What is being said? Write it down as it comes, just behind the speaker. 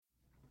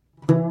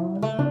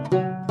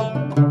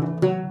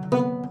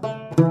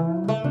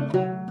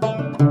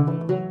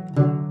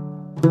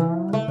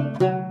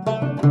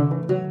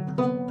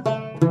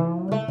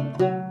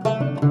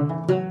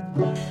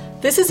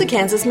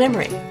Kansas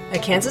Memory, a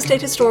Kansas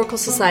State Historical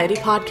Society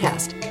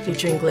podcast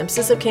featuring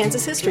glimpses of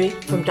Kansas history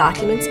from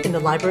documents in the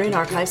Library and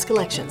Archives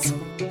collections.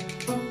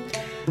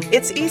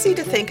 It's easy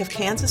to think of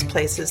Kansas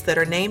places that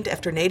are named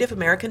after Native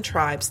American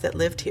tribes that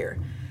lived here.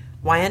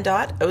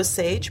 Wyandotte,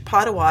 Osage,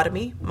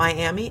 Potawatomi,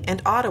 Miami,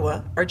 and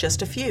Ottawa are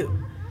just a few.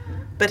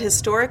 But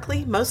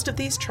historically, most of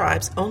these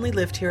tribes only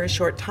lived here a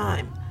short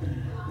time.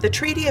 The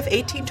Treaty of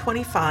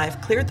 1825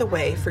 cleared the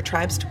way for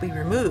tribes to be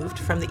removed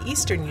from the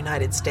eastern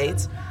United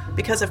States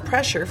because of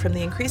pressure from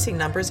the increasing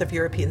numbers of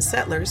European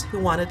settlers who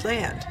wanted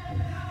land.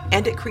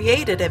 And it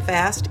created a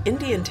vast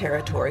Indian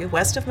territory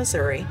west of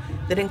Missouri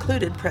that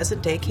included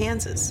present-day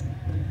Kansas.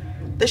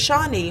 The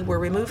Shawnee were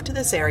removed to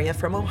this area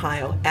from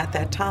Ohio at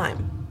that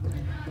time.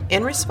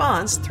 In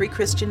response, 3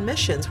 Christian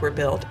missions were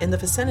built in the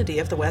vicinity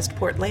of the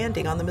Westport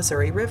Landing on the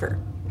Missouri River.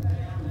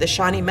 The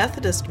Shawnee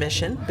Methodist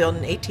Mission, built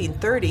in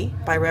 1830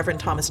 by Reverend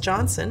Thomas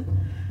Johnson,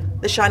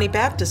 the Shawnee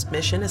Baptist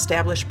Mission,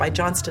 established by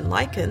Johnston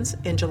Likens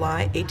in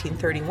July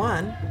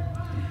 1831,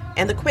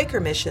 and the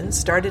Quaker Mission,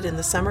 started in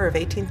the summer of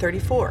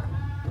 1834.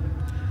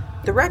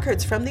 The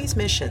records from these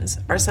missions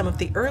are some of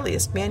the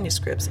earliest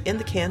manuscripts in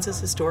the Kansas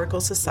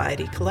Historical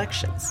Society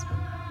collections.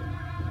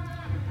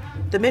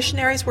 The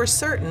missionaries were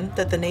certain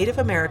that the Native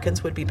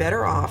Americans would be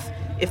better off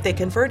if they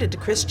converted to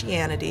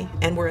Christianity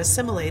and were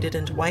assimilated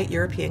into white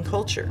European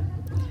culture.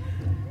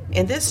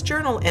 In this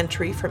journal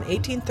entry from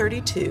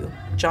 1832,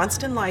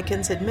 Johnston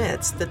Likens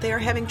admits that they are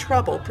having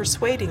trouble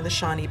persuading the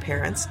Shawnee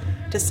parents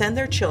to send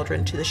their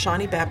children to the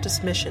Shawnee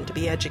Baptist Mission to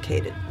be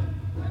educated.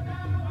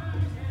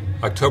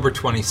 October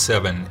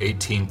 27,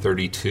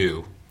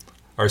 1832.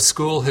 Our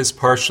school has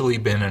partially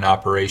been in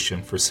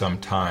operation for some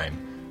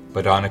time,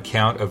 but on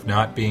account of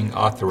not being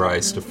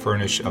authorized to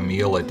furnish a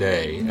meal a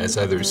day, as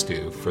others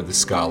do, for the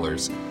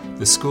scholars,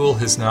 the school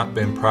has not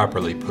been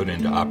properly put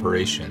into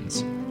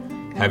operations.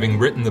 Having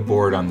written the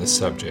board on the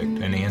subject,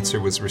 an answer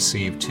was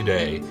received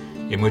today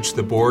in which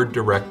the board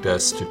direct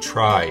us to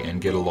try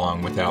and get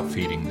along without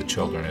feeding the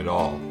children at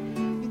all.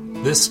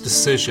 This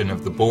decision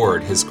of the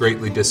board has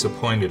greatly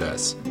disappointed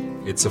us.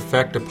 Its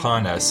effect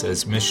upon us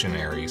as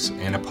missionaries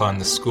and upon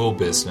the school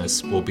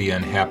business will be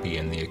unhappy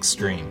in the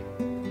extreme.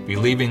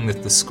 Believing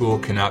that the school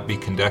cannot be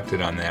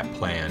conducted on that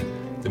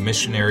plan, the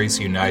missionaries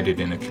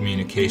united in a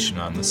communication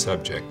on the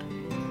subject.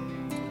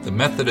 The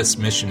Methodist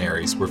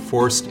missionaries were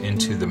forced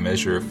into the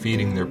measure of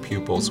feeding their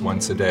pupils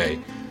once a day,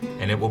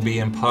 and it will be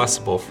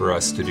impossible for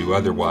us to do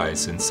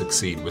otherwise and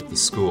succeed with the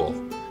school.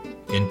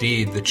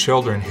 Indeed, the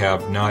children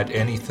have not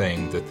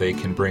anything that they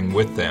can bring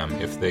with them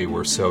if they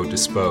were so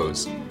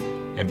disposed.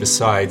 And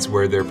besides,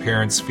 where their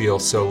parents feel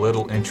so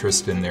little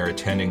interest in their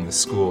attending the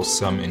school,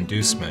 some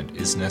inducement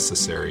is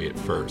necessary at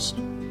first.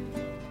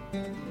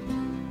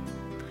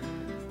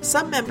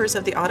 Some members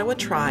of the Ottawa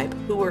tribe,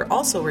 who were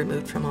also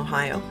removed from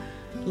Ohio,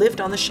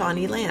 lived on the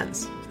Shawnee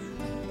lands.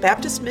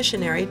 Baptist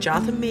missionary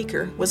Jotham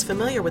Meeker was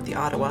familiar with the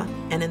Ottawa,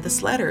 and in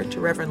this letter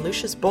to Reverend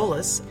Lucius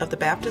Bolus of the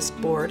Baptist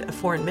Board of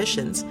Foreign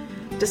Missions,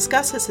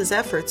 discusses his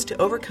efforts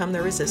to overcome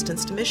their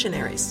resistance to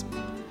missionaries.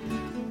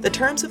 The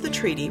terms of the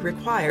treaty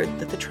required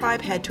that the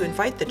tribe had to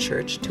invite the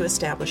church to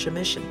establish a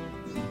mission.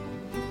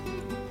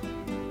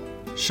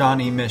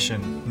 Shawnee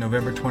Mission,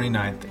 November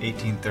 29,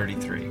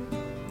 1833.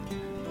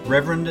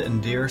 Reverend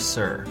and dear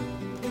Sir,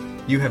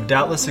 you have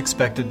doubtless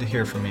expected to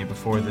hear from me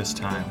before this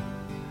time.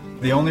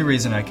 The only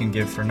reason I can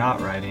give for not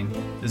writing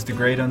is the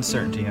great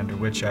uncertainty under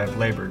which I have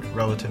labored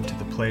relative to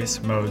the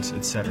place, modes,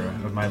 etc.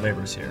 of my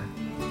labors here.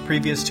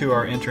 Previous to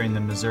our entering the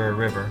Missouri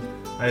River,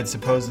 I had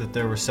supposed that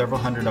there were several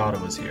hundred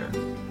Ottawas here,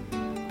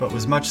 but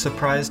was much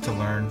surprised to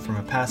learn from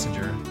a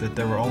passenger that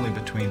there were only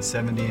between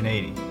 70 and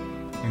 80,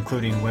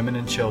 including women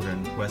and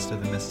children west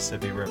of the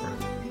Mississippi River.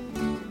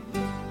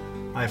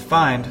 I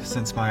find,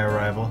 since my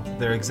arrival,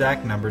 their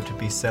exact number to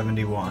be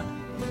 71.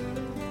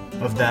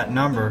 Of that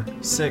number,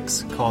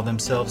 6 call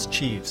themselves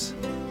chiefs.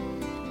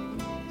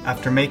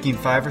 After making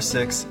 5 or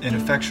 6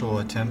 ineffectual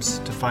attempts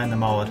to find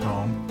them all at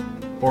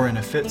home, or in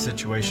a fit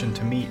situation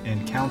to meet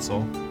in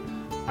council,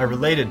 I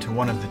related to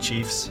one of the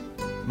chiefs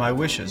my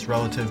wishes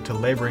relative to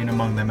laboring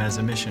among them as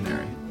a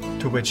missionary,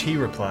 to which he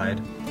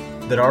replied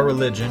that our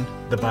religion,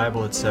 the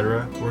Bible,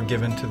 etc., were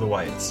given to the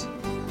whites,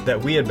 that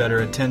we had better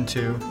attend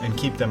to and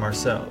keep them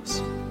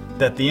ourselves,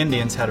 that the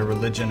Indians had a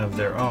religion of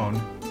their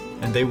own,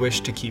 and they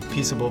wished to keep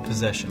peaceable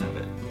possession of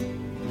it.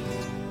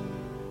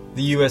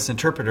 The U.S.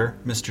 interpreter,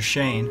 Mr.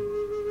 Shane,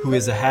 who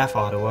is a half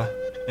Ottawa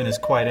and is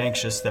quite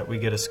anxious that we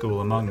get a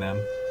school among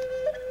them,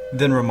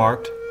 then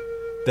remarked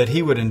that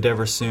he would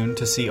endeavor soon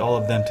to see all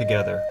of them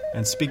together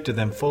and speak to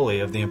them fully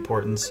of the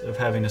importance of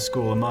having a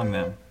school among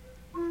them.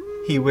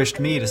 He wished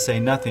me to say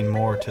nothing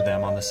more to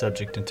them on the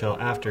subject until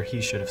after he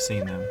should have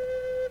seen them.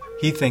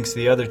 He thinks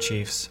the other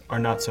chiefs are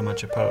not so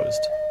much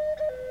opposed,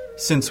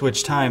 since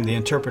which time the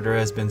interpreter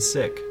has been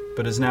sick,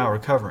 but is now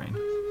recovering.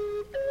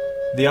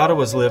 The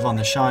Ottawas live on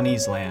the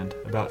Shawnee's land,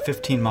 about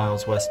 15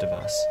 miles west of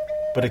us,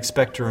 but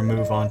expect to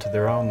remove on to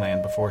their own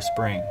land before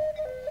spring.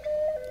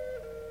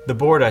 The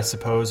board, I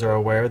suppose, are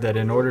aware that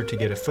in order to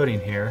get a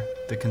footing here,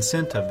 the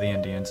consent of the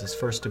Indians is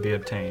first to be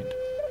obtained.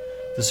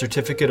 The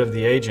certificate of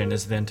the agent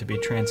is then to be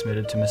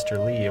transmitted to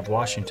Mr. Lee of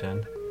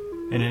Washington,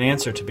 and an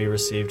answer to be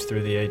received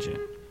through the agent,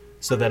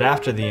 so that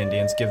after the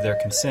Indians give their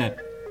consent,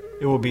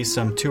 it will be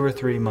some 2 or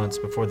 3 months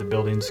before the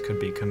buildings could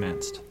be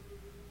commenced.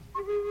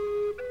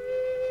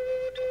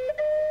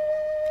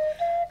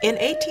 In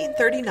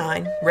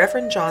 1839,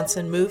 Reverend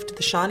Johnson moved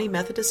the Shawnee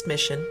Methodist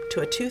Mission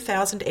to a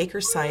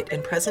 2,000-acre site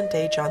in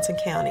present-day Johnson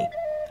County.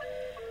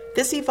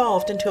 This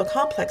evolved into a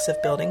complex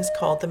of buildings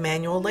called the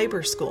Manual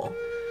Labor School,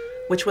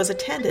 which was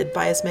attended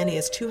by as many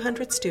as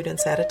 200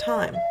 students at a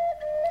time.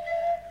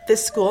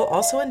 This school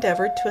also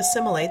endeavored to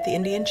assimilate the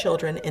Indian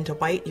children into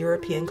white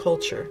European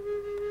culture.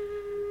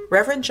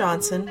 Reverend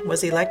Johnson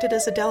was elected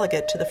as a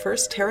delegate to the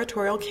First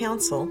Territorial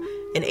Council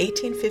in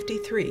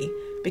 1853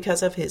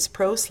 because of his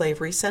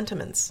pro-slavery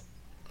sentiments.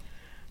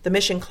 The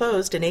mission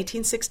closed in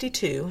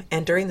 1862,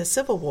 and during the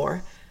Civil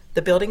War,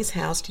 the buildings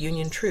housed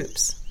Union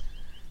troops.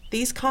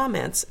 These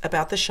comments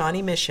about the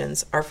Shawnee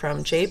Missions are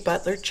from J.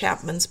 Butler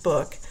Chapman's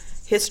book,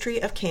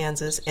 History of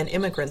Kansas, an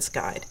Immigrant's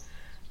Guide,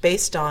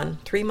 based on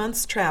 3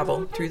 months'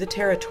 travel through the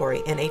territory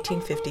in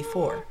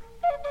 1854.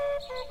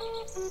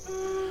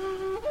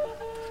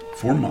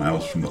 4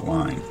 miles from the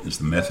line is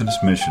the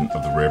Methodist Mission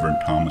of the Reverend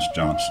Thomas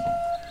Johnson.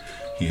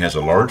 He has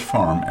a large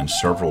farm and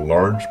several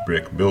large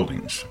brick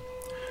buildings.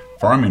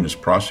 Farming is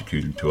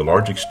prosecuted to a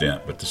large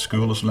extent, but the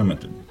school is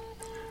limited.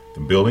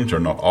 The buildings are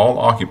not all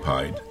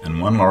occupied, and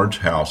one large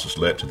house is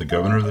let to the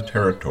governor of the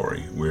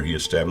territory, where he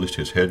established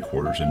his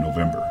headquarters in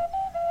November.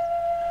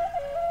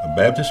 A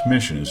Baptist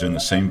mission is in the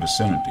same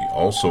vicinity,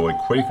 also a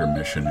Quaker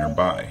mission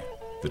nearby.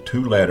 The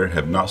two latter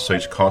have not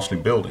such costly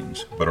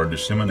buildings, but are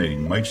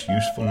disseminating much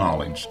useful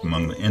knowledge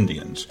among the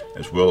Indians,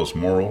 as well as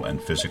moral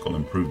and physical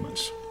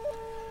improvements.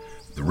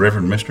 The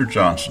Reverend Mr.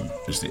 Johnson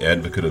is the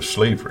advocate of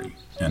slavery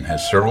and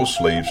has several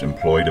slaves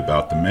employed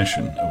about the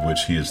mission, of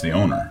which he is the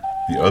owner.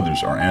 The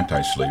others are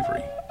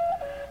anti-slavery.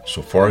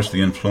 So far as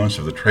the influence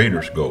of the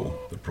traders go,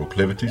 the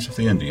proclivities of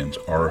the Indians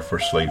are for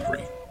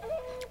slavery.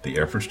 The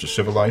efforts to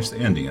civilize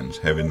the Indians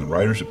have, in the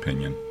writer's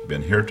opinion,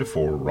 been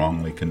heretofore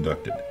wrongly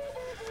conducted.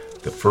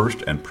 The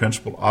first and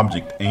principal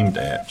object aimed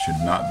at should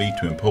not be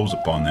to impose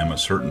upon them a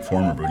certain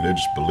form of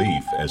religious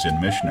belief as in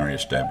missionary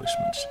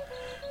establishments,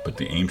 but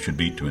the aim should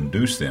be to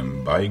induce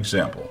them, by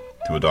example,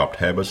 to adopt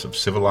habits of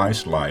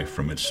civilized life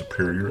from its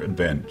superior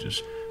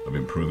advantages of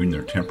improving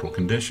their temporal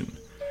condition.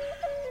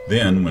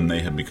 Then, when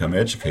they have become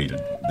educated,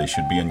 they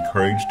should be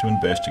encouraged to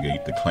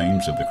investigate the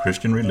claims of the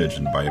Christian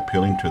religion by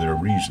appealing to their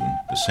reason,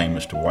 the same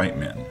as to white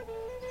men.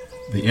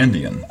 The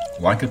Indian,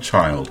 like a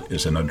child,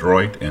 is an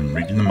adroit in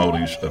reading the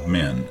motives of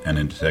men and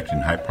in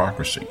detecting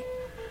hypocrisy.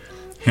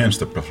 Hence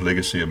the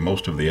profligacy of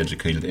most of the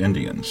educated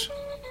Indians.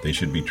 They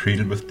should be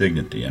treated with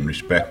dignity and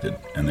respected,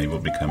 and they will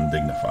become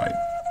dignified.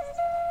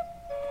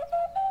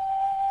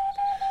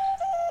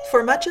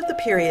 For much of the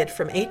period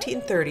from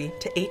 1830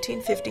 to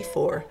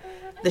 1854,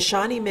 the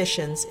Shawnee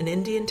Missions in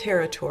Indian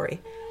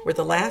Territory were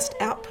the last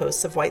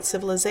outposts of white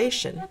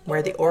civilization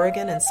where the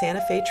Oregon and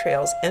Santa Fe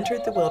trails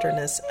entered the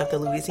wilderness of the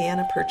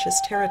Louisiana Purchase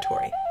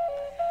Territory.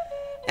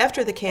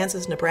 After the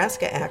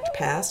Kansas-Nebraska Act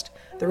passed,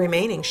 the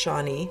remaining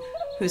Shawnee,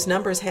 whose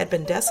numbers had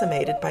been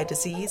decimated by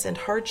disease and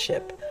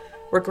hardship,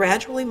 were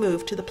gradually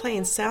moved to the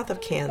plains south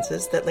of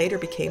Kansas that later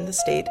became the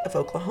state of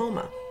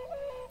Oklahoma.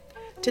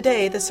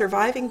 Today, the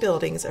surviving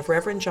buildings of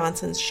Reverend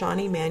Johnson's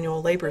Shawnee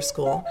Manual Labor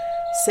School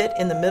sit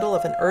in the middle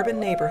of an urban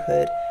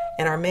neighborhood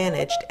and are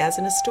managed as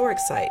an historic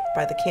site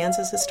by the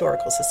Kansas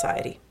Historical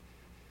Society.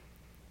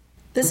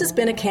 This has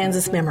been a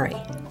Kansas Memory,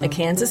 a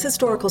Kansas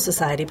Historical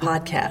Society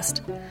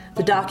podcast.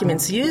 The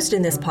documents used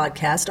in this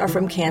podcast are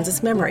from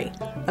Kansas Memory,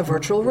 a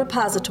virtual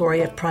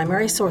repository of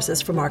primary sources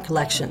from our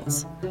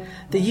collections.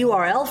 The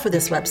URL for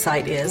this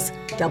website is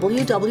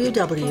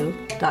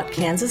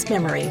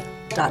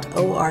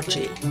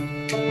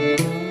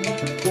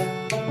www.kansasmemory.org.